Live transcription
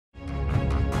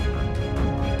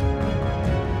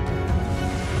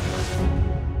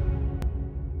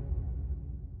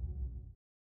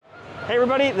Hey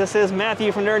everybody, this is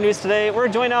Matthew from Nerd News Today. We're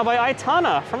joined now by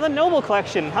Aitana from the Noble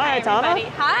Collection. Hi Aitana.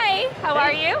 Everybody. Hi, how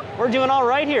are you? We're doing all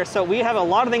right here. So we have a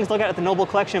lot of things to look at the Noble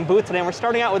Collection booth today, and we're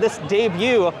starting out with this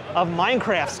debut of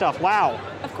Minecraft stuff. Wow.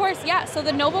 Of course, yeah. So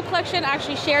the Noble Collection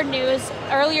actually shared news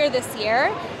earlier this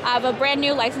year of a brand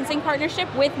new licensing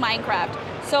partnership with Minecraft.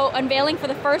 So unveiling for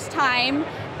the first time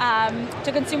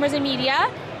to consumers and media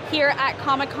here at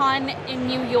Comic-Con in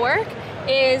New York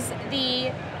is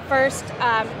the first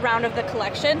round of the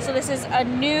collection. So this is a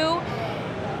new,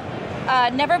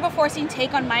 never before seen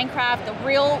take on Minecraft, the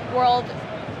real world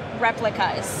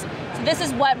replicas. So this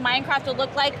is what Minecraft would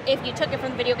look like if you took it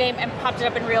from the video game and popped it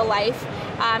up in real life.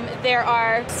 There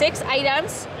are 6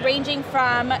 items ranging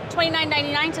from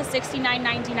 $29.99 to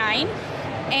 $69.99,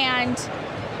 and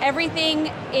everything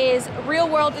is real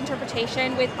world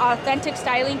interpretation with authentic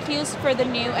styling cues for the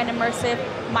new and immersive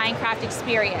Minecraft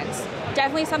experience.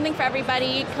 Definitely something for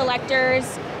everybody,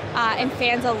 collectors and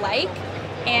fans alike.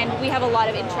 And we have a lot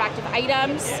of interactive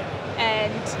items,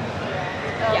 and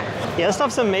yeah. Yeah, this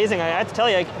stuff's amazing. I have to tell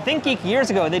you, I think Geek years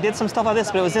ago, they did some stuff like this,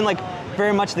 but it was in like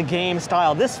very much the game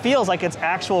style. This feels like it's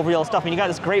actual real stuff. I mean, you got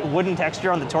this great wooden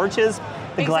texture on the torches,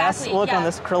 the glass look on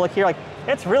this acrylic here. Like,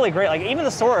 it's really great. Like, even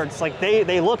the swords, like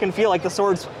they look and feel like the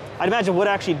swords I'd imagine would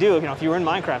actually do, if you were in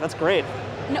Minecraft. That's great.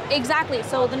 No, exactly.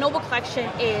 So the Noble Collection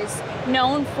is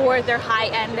known for their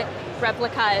high-end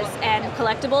replicas and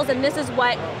collectibles, and this is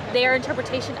what their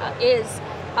interpretation is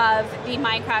of the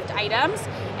Minecraft items.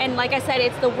 And like I said,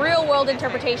 it's the real-world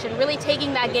interpretation, really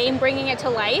taking that game, bringing it to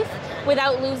life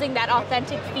without losing that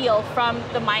authentic feel from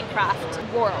the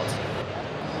Minecraft world.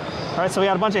 All right, so we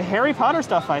got a bunch of Harry Potter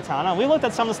stuff, Aitana. We looked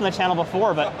at some of this on the channel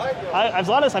before, but a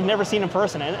lot of this I've never seen in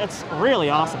person, and it's really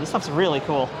awesome. This stuff's really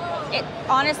cool. It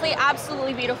honestly,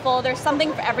 absolutely beautiful. There's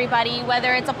something for everybody,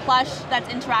 whether it's a plush that's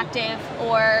interactive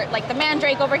or like the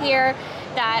Mandrake over here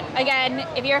that, again,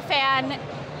 if you're a fan,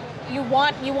 you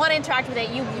want to interact with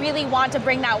it. You really want to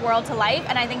bring that world to life,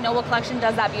 and I think Noble Collection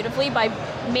does that beautifully by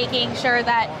making sure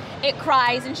that it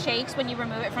cries and shakes when you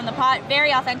remove it from the pot.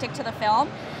 Very authentic to the film.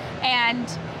 And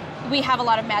we have a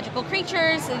lot of magical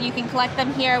creatures, and you can collect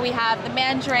them here. We have the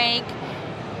Mandrake,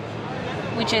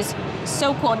 which is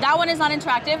so cool. That one is not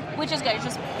interactive, which is good. It's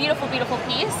just beautiful, beautiful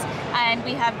piece. And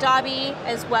we have Dobby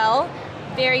as well.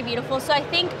 Very beautiful. So I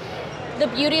think the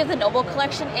beauty of the Noble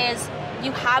Collection is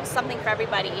you have something for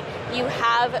everybody. You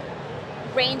have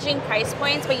ranging price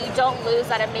points, but you don't lose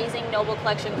that amazing Noble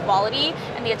Collection quality,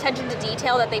 and the attention to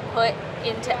detail that they put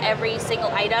into every single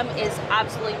item is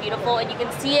absolutely beautiful. And you can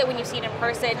see it when you see it in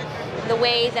person, the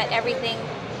way that everything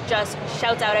just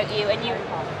shouts out at you, and you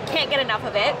can't get enough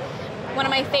of it. One of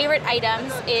my favorite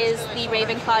items is the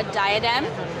Ravenclaw diadem.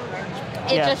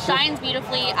 It just shines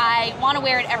beautifully. I want to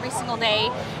wear it every single day,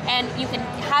 and you can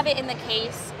have it in the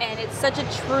case, and it's such a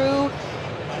true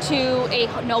to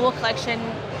a Noble Collection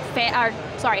fan,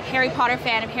 Harry Potter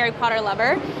fan and Harry Potter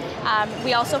lover.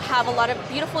 We also have a lot of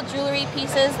beautiful jewelry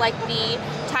pieces like the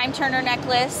Time Turner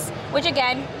necklace, which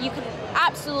again, you can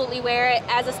absolutely wear it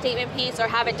as a statement piece or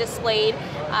have it displayed,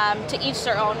 to each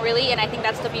their own really, and I think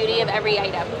that's the beauty of every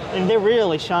item. And they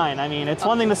really shine. I mean, it's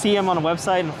one thing to see them on a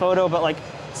website and a photo, but like,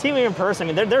 seeing them in person,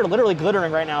 I mean, they're literally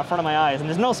glittering right now in front of my eyes, and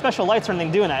there's no special lights or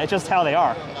anything doing that. It's just how they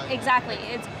are. Exactly.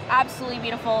 It's absolutely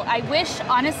beautiful. I wish,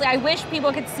 honestly,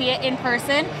 people could see it in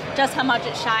person, just how much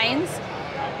it shines.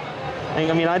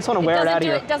 I mean, I just want to wear it out of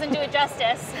here. It doesn't do it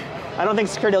justice. I don't think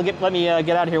security will let me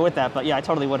get out of here with that, but yeah, I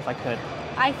totally would if I could.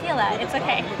 I feel that. It's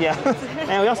okay. Yeah.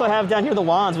 And we also have down here the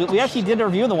wands. We actually did a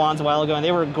review of the wands a while ago, and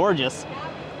they were gorgeous.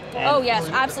 And oh yes,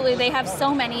 absolutely. They have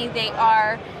so many. They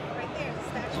are,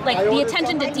 like, the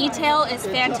attention to detail is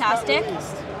fantastic.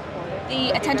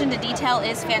 The attention to detail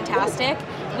is fantastic.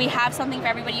 We have something for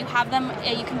everybody. You have them.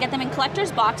 You can get them in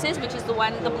collector's boxes, which is the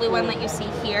blue one that you see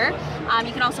here.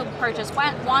 You can also purchase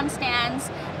wand stands.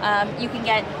 You can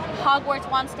get Hogwarts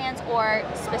wand stands or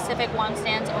specific wand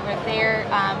stands over there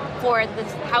for the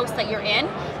house that you're in,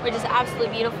 which is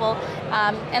absolutely beautiful.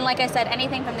 And like I said,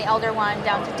 anything from the Elder wand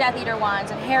down to Death Eater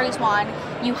wands and Harry's wand,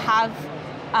 you have.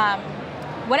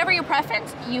 Whatever your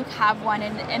preference, you have one,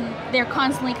 and they're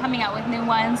constantly coming out with new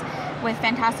ones with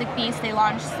Fantastic Beasts. They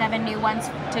launched 7 new ones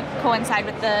to coincide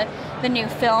with the new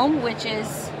film, which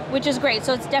is great.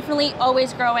 So it's definitely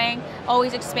always growing,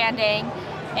 always expanding,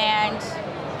 and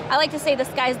I like to say the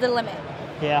sky's the limit.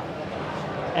 Yeah.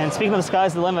 And speaking of the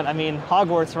sky's the limit, I mean,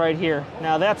 Hogwarts right here.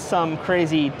 Now that's some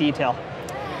crazy detail.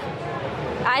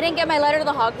 I didn't get my letter to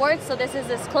the Hogwarts, so this is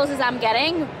as close as I'm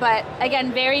getting, but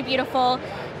again, very beautiful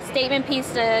statement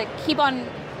piece to keep on,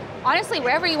 honestly,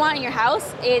 wherever you want in your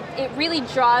house. It really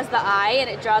draws the eye, and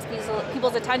it draws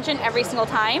people's attention every single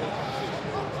time.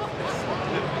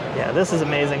 Yeah, this is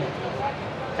amazing.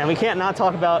 And we can't not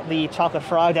talk about the chocolate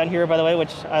frog down here, by the way,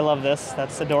 which I love this.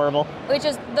 That's adorable. Which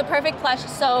is the perfect plush.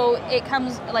 So it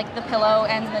comes like the pillow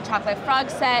and the chocolate frog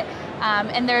set.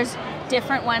 And there's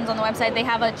different ones on the website. They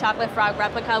have a chocolate frog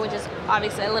replica, which is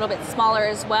obviously a little bit smaller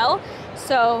as well.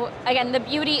 So again, the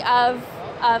beauty of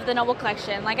the Noble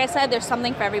collection. Like I said, there's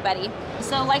something for everybody.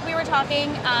 So like we were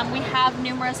talking, we have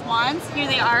numerous wands. Here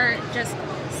they are just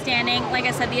standing. Like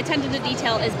I said, the attention to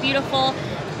detail is beautiful.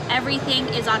 Everything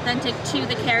is authentic to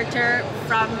the character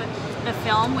from the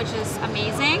film, which is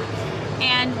amazing.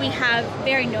 And we have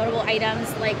very notable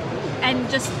items and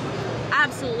just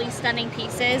absolutely stunning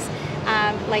pieces,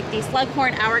 like the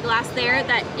Slughorn hourglass there,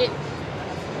 that it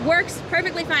works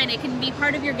perfectly fine. It can be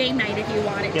part of your game night if you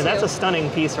want it to. Yeah, that's a stunning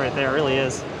piece right there, it really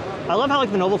is. I love how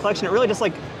the Noble collection, it really just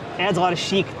adds a lot of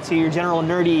chic to your general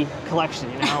nerdy collection,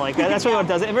 you know? That's really what it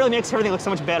does. It really makes everything look so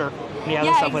much better when you have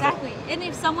this stuff exactly. with it. And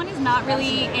if someone is not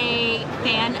really a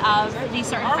fan of the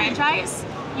certain franchise,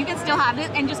 you can still have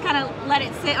it and just kind of let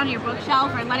it sit on your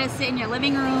bookshelf or let it sit in your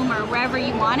living room or wherever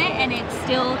you want it, and it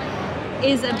still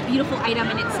is a beautiful item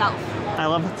in itself. I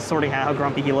love sorting how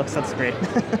grumpy he looks. That's great.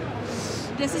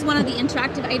 This is one of the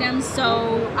interactive items,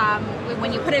 so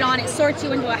when you put it on, it sorts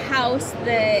you into a house.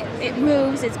 It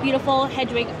moves, it's beautiful.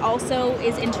 Hedwig also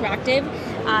is interactive.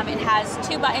 It has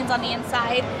 2 buttons on the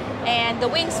inside, and the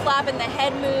wings flap and the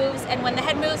head moves, and when the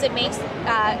head moves, it makes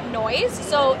noise.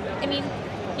 So, I mean,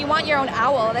 you want your own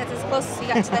owl. That's as close as you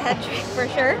got to the head trick for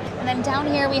sure. And then down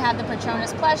here we have the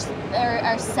Patronus plush. There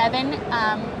are 7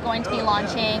 going to be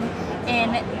launching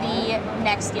in the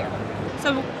next year.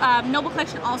 So Noble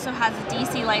Collection also has a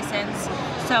DC license.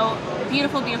 So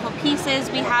beautiful, beautiful pieces.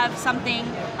 We have something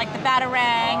like the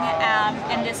Batarang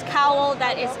and this cowl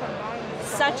that is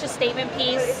such a statement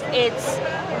piece. It's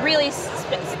really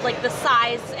the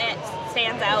size, it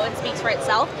stands out and speaks for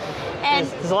itself. And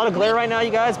there's a lot of glare right now, you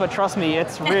guys, but trust me,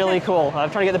 it's really cool. I'm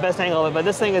trying to get the best angle of it, but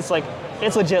this thing is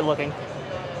it's legit looking.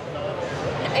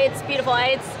 It's beautiful.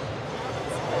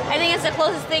 I think it's the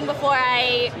closest thing before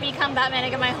I become Batman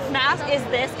and get my own mask is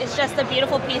this. It's just a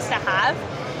beautiful piece to have.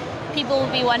 People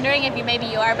will be wondering if maybe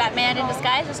you are Batman in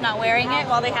disguise, just not wearing it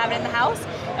while they have it in the house.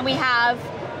 And we have,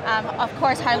 of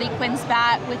course, Harley Quinn's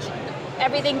bat, which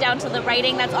everything down to the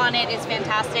writing that's on it is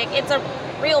fantastic. It's a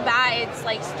real bat. It's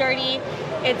sturdy.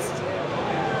 It's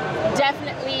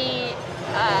definitely,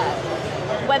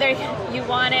 whether you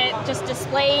want it just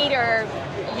displayed or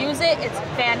use it, it's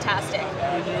fantastic.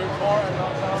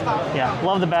 Yeah,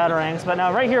 love the Batarangs. But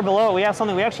now right here below, we have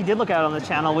something we actually did look at on the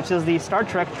channel, which is the Star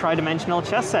Trek tri-dimensional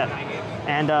chess set.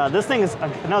 And this thing is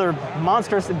another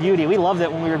monstrous beauty. We loved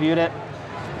it when we reviewed it.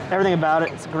 Everything about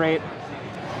it, it's great.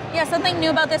 Yeah, something new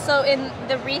about this, so in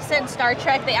the recent Star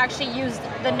Trek, they actually used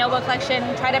the Noble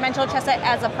Collection tri-dimensional chess set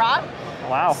as a prop.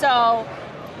 Wow. So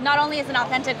not only is it an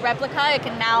authentic replica, it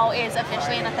can now is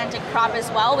officially an authentic prop as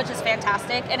well, which is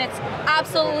fantastic, and it's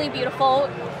absolutely beautiful.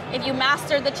 If you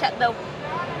master the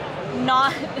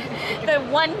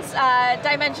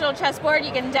one-dimensional chessboard,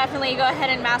 you can definitely go ahead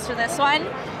and master this one.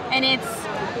 And in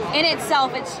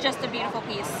itself, it's just a beautiful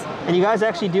piece. And you guys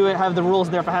actually do have the rules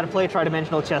there for how to play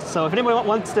tri-dimensional chess. So if anybody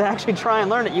wants to actually try and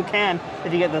learn it, you can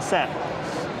if you get this set.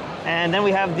 And then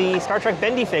we have the Star Trek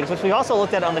bendy figs, which we also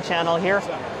looked at on the channel here.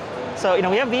 So,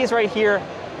 we have these right here,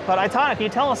 but Aitana, can you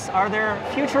tell us, are there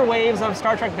future waves of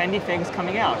Star Trek bendy figs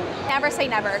coming out? Never say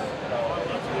never.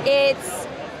 It's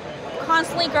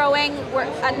constantly growing. We're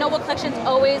at Noble Collection's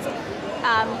always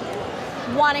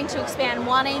wanting to expand,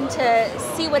 wanting to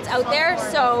see what's out there.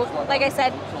 So, like I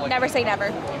said, never say never.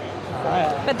 All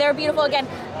right. But they're beautiful. Again,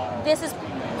 this is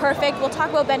perfect. We'll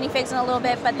talk about bendy figs in a little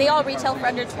bit, but they all retail for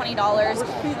under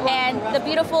 $20. And the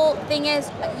beautiful thing is,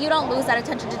 you don't lose that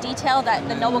attention to detail that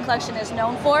the Noble Collection is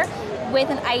known for with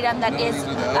an item that is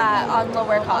on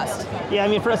lower cost. Yeah,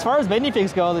 as far as bendy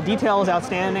figs go, the detail is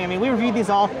outstanding. We reviewed these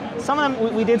all. Some of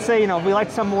them we did say, we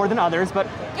liked some more than others, but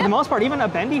for the most part, even a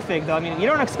bendy fig though, you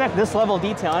don't expect this level of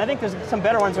detail. And I think there's some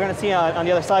better ones we're going to see on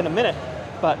the other side in a minute.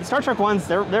 But the Star Trek ones,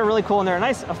 they're really cool, and they're a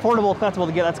nice, affordable collectible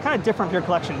to get. That's kind of different from your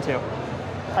collection too.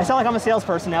 I sound like I'm a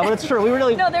salesperson now, but it's true. We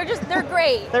really no, they're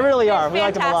great. They really are. Fantastic. We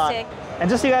like them a lot. And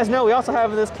just so you guys know, we also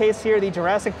have in this case here the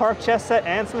Jurassic Park chess set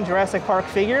and some Jurassic Park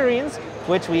figurines,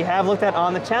 which we have looked at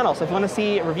on the channel. So if you want to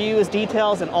see reviews,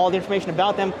 details, and all the information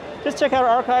about them, just check out our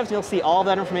archives and you'll see all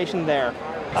that information there.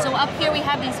 So up here we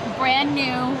have these brand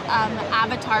new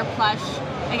Avatar plush.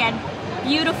 Again,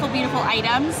 beautiful, beautiful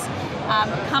items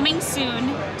coming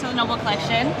soon to the Noble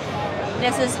Collection.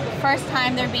 This is the first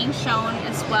time they're being shown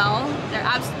as well.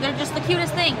 They're just the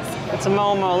cutest things. It's a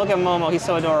Momo. Look at Momo. He's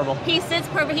so adorable. He sits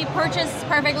perfect. He perches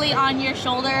perfectly on your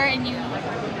shoulder, and you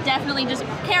definitely just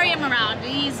carry him around.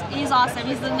 He's awesome.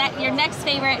 He's your next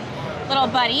favorite little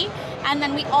buddy. And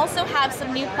then we also have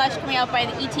some new plush coming out by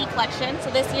the ET collection. So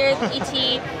this year, the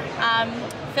ET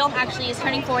film actually is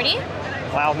turning 40.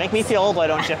 Wow, make me feel old, why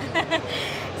don't you?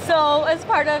 So as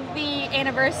part of the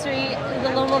anniversary,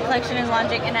 the Lone Wolf collection is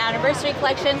launching an anniversary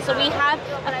collection. So we have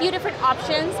a few different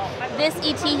options. This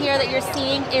ET here that you're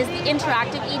seeing is the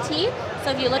interactive ET.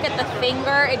 So if you look at the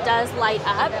finger, it does light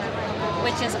up,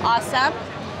 which is awesome.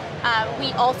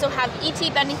 We also have ET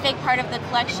Bendy Fig, part of the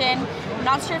collection. I'm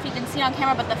not sure if you can see on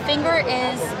camera, but the finger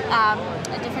is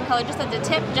a different color just at the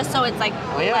tip, just so it's like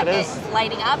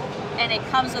lighting up, and it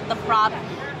comes with the prop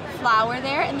flower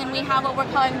there. And then we have what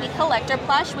we're calling the collector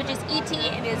plush, which is ET.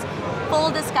 It is full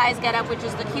disguise getup, which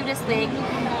is the cutest thing.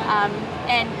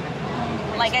 And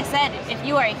like I said, if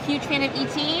you are a huge fan of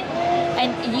ET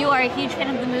and you are a huge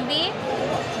fan of the movie,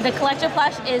 the collector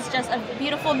plush is just a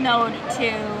beautiful nod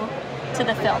to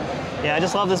the film. Yeah, I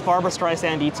just love this Barbara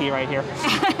Streisand ET right here.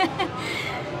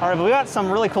 All right, but we got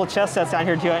some really cool chess sets down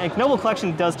here too. Like, Noble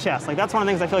Collection does chess. Like, that's one of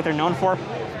the things I feel like they're known for.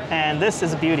 And this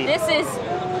is a beauty. This is,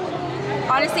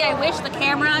 honestly, I wish the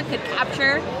camera could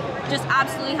capture just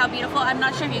absolutely how beautiful. I'm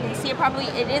not sure if you can see it properly.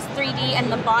 It is 3D,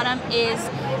 and the bottom is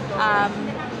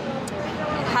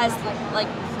has like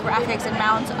graphics and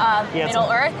mounts of Middle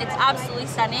Earth. It's absolutely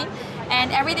stunning.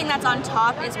 And everything that's on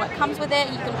top is what comes with it.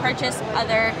 You can purchase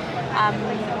other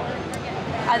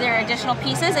additional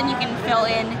pieces, and you can fill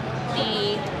in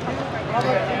the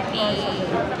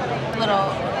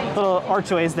little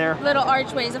archways there. Little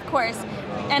archways, of course.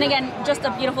 And again, just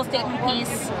a beautiful statement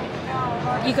piece.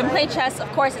 You can play chess. Of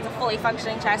course, it's a fully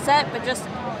functioning chess set, but just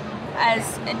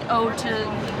as an ode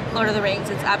to Lord of the Rings,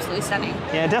 it's absolutely stunning.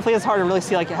 Yeah, it definitely is hard to really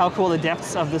see like how cool the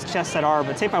depths of this chess set are,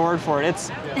 but take my word for it, it's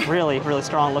really, really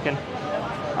strong looking.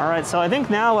 All right, so I think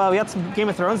now we got some Game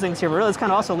of Thrones things here, but really this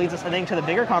kind of also leads us, I think, to the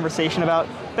bigger conversation about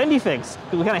bendy figs.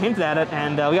 We kind of hinted at it,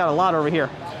 and we got a lot over here.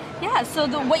 Yeah, so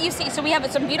what you see, so we have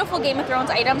some beautiful Game of Thrones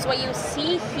items. What you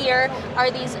see here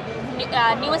are these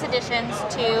newest additions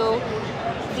to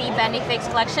the Bendy Figs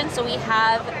collection. So we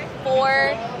have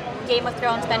 4 Game of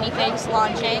Thrones Bendy Figs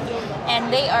launching,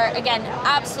 and they are, again,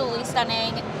 absolutely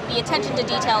stunning. The attention to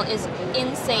detail is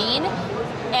insane,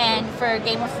 and for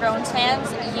Game of Thrones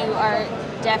fans, you are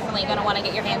definitely going to want to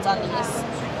get your hands on these.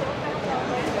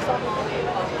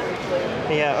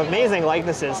 Yeah, amazing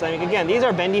likenesses. I mean, again, these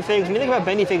are bendy figs. When you think about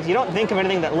bendy figs, you don't think of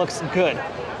anything that looks good,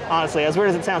 honestly, as weird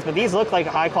as it sounds, but these look like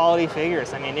high quality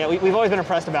figures. I mean, yeah, we've always been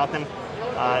impressed about them.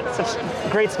 Such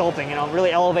great sculpting, you know,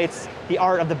 really elevates the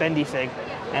art of the bendy fig.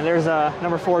 And there's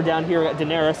number 4 down here at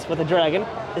Daenerys with a dragon.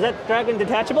 Is that dragon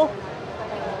detachable?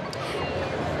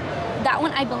 That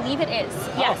one, I believe it is.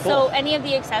 Yeah, cool. So any of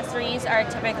the accessories are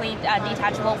typically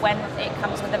detachable when it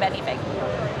comes with a bendy fig.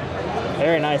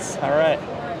 Very nice, all right.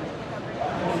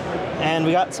 And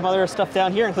we got some other stuff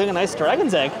down here, including a nice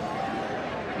dragon's egg.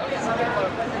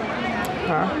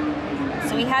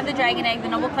 So we have the dragon egg. The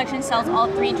Noble Collection sells all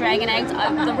 3 dragon eggs.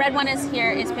 The red one is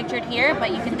pictured here, but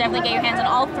you can definitely get your hands on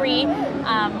all 3.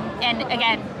 And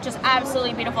again, just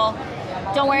absolutely beautiful.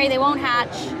 Don't worry, they won't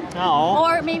hatch. Oh.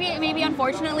 Or maybe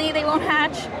unfortunately they won't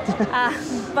hatch.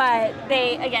 But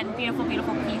they, again, beautiful,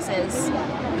 beautiful pieces.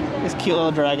 These cute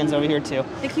little dragons over here too.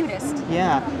 The cutest.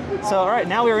 Yeah. So all right,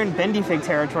 now we're in bendy fig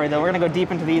territory though. We're gonna go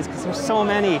deep into these because there's so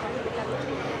many.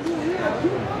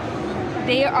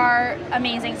 They are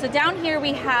amazing. So down here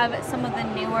we have some of the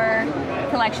newer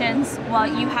collections. Well,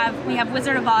 we have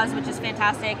Wizard of Oz, which is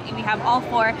fantastic. We have all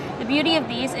 4. The beauty of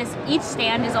these is each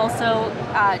stand is also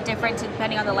different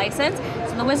depending on the license.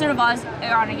 So the Wizard of Oz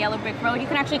are on a yellow brick road. You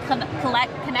can actually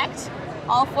connect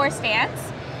all 4 stands,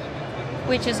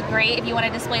 which is great if you want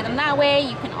to display them that way.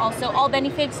 You can also, all bendy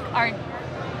figs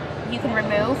you can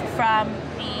remove from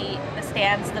the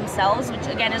stands themselves, which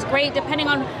again is great depending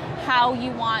on how you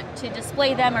want to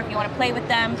display them or if you want to play with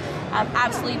them.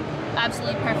 Absolutely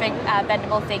perfect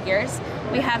bendable figures.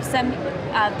 We have some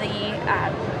of the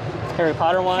Harry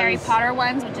Potter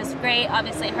ones, which is great.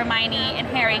 Obviously Hermione and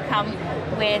Harry come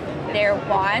with their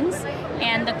wands,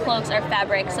 and the cloaks are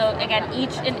fabric. So again,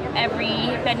 each and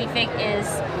every bendy fig is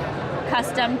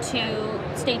custom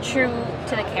to stay true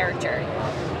to the character.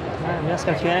 All right, we just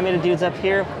got a few animated dudes up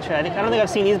here. I don't think I've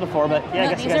seen these before, but yeah, No, I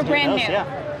guess these you guys are brand new. Yeah.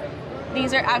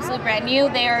 These are absolutely brand new.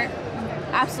 They're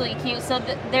absolutely cute. So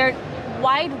their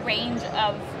wide range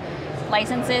of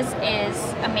licenses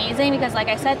is amazing because, like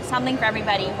I said, something for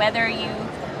everybody. Whether you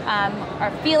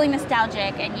are feeling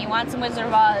nostalgic and you want some Wizard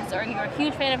of Oz, or you're a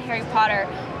huge fan of Harry Potter,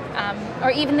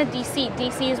 or even the DC.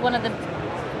 DC is one of the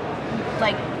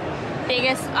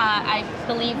biggest, I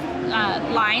believe,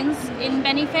 lines in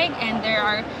bendy fig, and there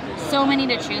are so many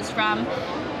to choose from.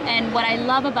 And what I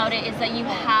love about it is that you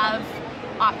have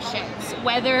options.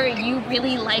 Whether you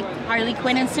really like Harley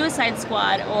Quinn and Suicide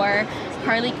Squad, or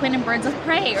Harley Quinn and Birds of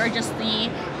Prey, or just the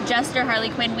Jester Harley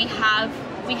Quinn, we have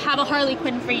a Harley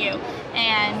Quinn for you.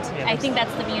 And I think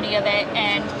that's the beauty of it.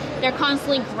 And they're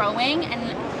constantly growing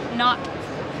and not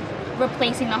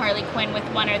replacing the Harley Quinn with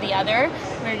one or the other.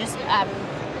 We're just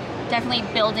definitely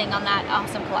building on that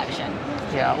awesome collection.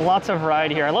 Yeah, lots of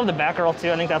variety here. I love the Batgirl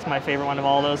too. I think that's my favorite one of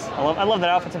all those. I love that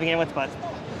outfit to begin with, but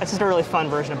it's just a really fun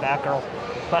version of Batgirl.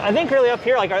 But I think really up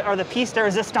here, like, are the piece de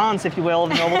resistance, if you will, of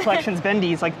the Noble Collection's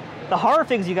bendies. Like, the horror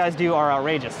figs you guys do are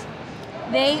outrageous.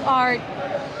 They are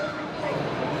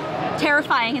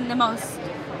terrifying in the most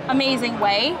amazing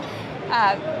way.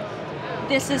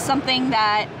 This is something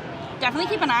that definitely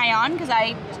keep an eye on, because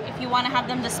if you want to have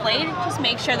them displayed, just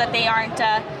make sure that they aren't,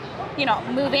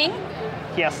 moving.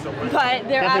 Yes. But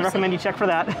they're definitely recommend you check for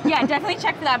that. Yeah, definitely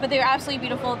check for that. But they're absolutely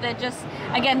beautiful. They're just,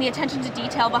 again, the attention to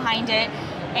detail behind it.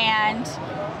 And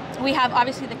we have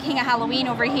obviously the King of Halloween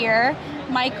over here,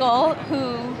 Michael,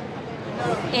 who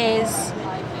is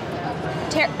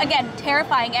again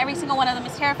terrifying. Every single one of them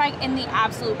is terrifying in the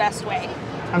absolute best way.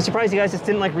 I'm surprised you guys just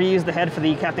didn't like reuse the head for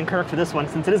the Captain Kirk for this one,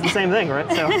 since it is the same thing, right?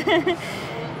 So,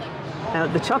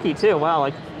 and the Chucky too. Wow,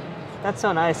 like. That's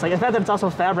so nice. Like, the fact that it's also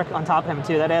fabric on top of him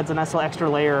too, that adds a nice little extra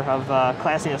layer of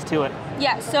classiness to it.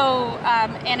 Yeah, so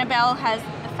Annabelle has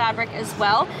the fabric as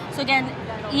well. So again,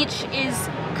 each is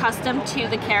custom to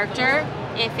the character.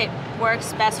 If it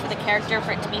works best for the character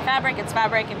for it to be fabric, it's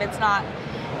fabric. If it's not,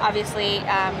 obviously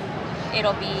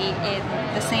it'll be in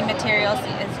the same materials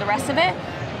as the rest of it.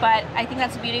 But I think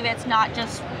that's the beauty of it. It's not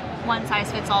just one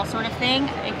size fits all sort of thing.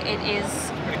 It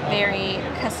is very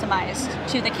customized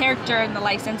to the character and the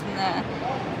license and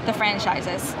the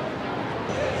franchises.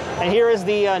 And here is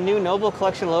the new Noble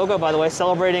Collection logo, by the way,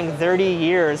 celebrating 30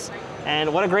 years.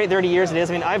 And what a great 30 years it is.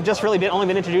 I mean, I've just really only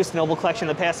been introduced to Noble Collection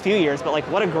in the past few years, but like,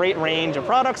 what a great range of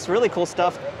products, really cool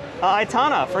stuff.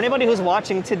 Aitana, for anybody who's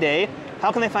watching today,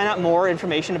 how can they find out more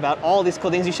information about all these cool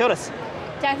things you showed us?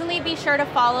 Definitely be sure to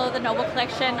follow the Noble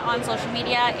Collection on social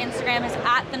media. Instagram is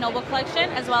 @the Noble Collection,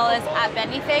 as well as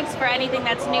 @bendyfigs for anything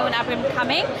that's new and up and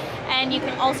coming. And you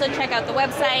can also check out the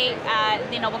website at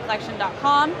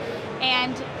thenoblecollection.com.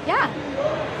 And yeah,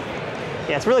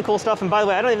 it's really cool stuff. And by the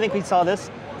way, I don't even think we saw this.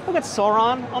 Look at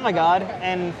Sauron. Oh my God.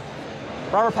 And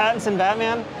Robert Pattinson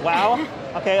Batman. Wow.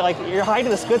 Okay, like, you're hiding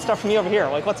this good stuff from me over here.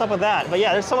 Like, what's up with that? But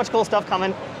yeah, there's so much cool stuff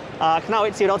coming. Cannot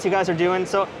wait to see what else you guys are doing.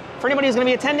 So, for anybody who's going to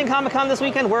be attending Comic-Con this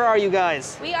weekend, where are you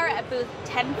guys? We are at booth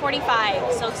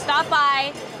 1045, so stop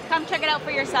by, come check it out for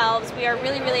yourselves. We are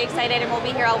really, really excited, and we'll be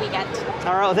here all weekend.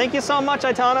 All right, well, thank you so much,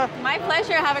 Aitana. My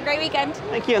pleasure. Have a great weekend.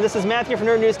 Thank you, and this is Matthew from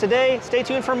Nerd News Today. Stay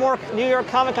tuned for more New York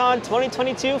Comic-Con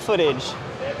 2022 footage.